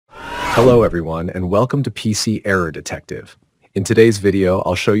Hello everyone, and welcome to PC Error Detective. In today's video,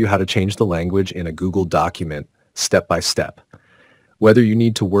 I'll show you how to change the language in a Google document step by step. Whether you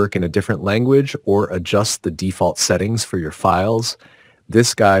need to work in a different language or adjust the default settings for your files,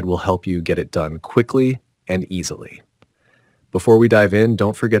 this guide will help you get it done quickly and easily. Before we dive in,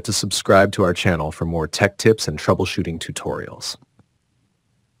 don't forget to subscribe to our channel for more tech tips and troubleshooting tutorials.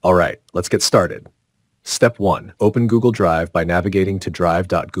 Alright, let's get started. Step 1. Open Google Drive by navigating to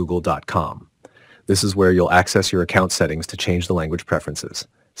drive.google.com. This is where you'll access your account settings to change the language preferences.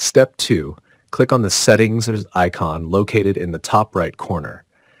 Step 2. Click on the Settings icon located in the top right corner.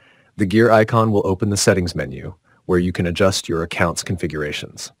 The gear icon will open the Settings menu, where you can adjust your account's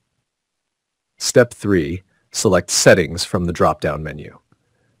configurations. Step 3. Select Settings from the drop-down menu.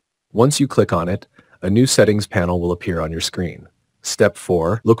 Once you click on it, a new settings panel will appear on your screen. Step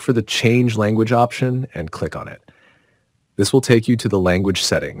 4. Look for the Change Language option and click on it. This will take you to the language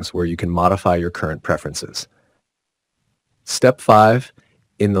settings where you can modify your current preferences. Step 5.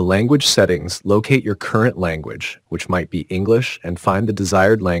 In the language settings, locate your current language, which might be English, and find the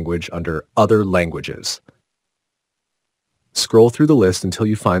desired language under Other Languages. Scroll through the list until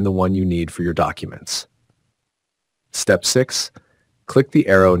you find the one you need for your documents. Step 6. Click the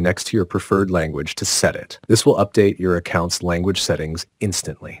arrow next to your preferred language to set it. This will update your account's language settings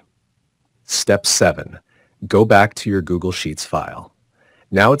instantly. Step 7. Go back to your Google Sheets file.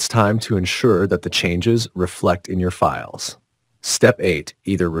 Now it's time to ensure that the changes reflect in your files. Step 8.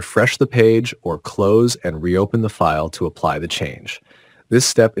 Either refresh the page or close and reopen the file to apply the change. This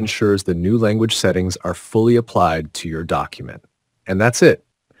step ensures the new language settings are fully applied to your document. And that's it.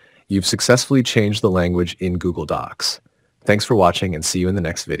 You've successfully changed the language in Google Docs. Thanks for watching and see you in the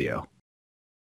next video.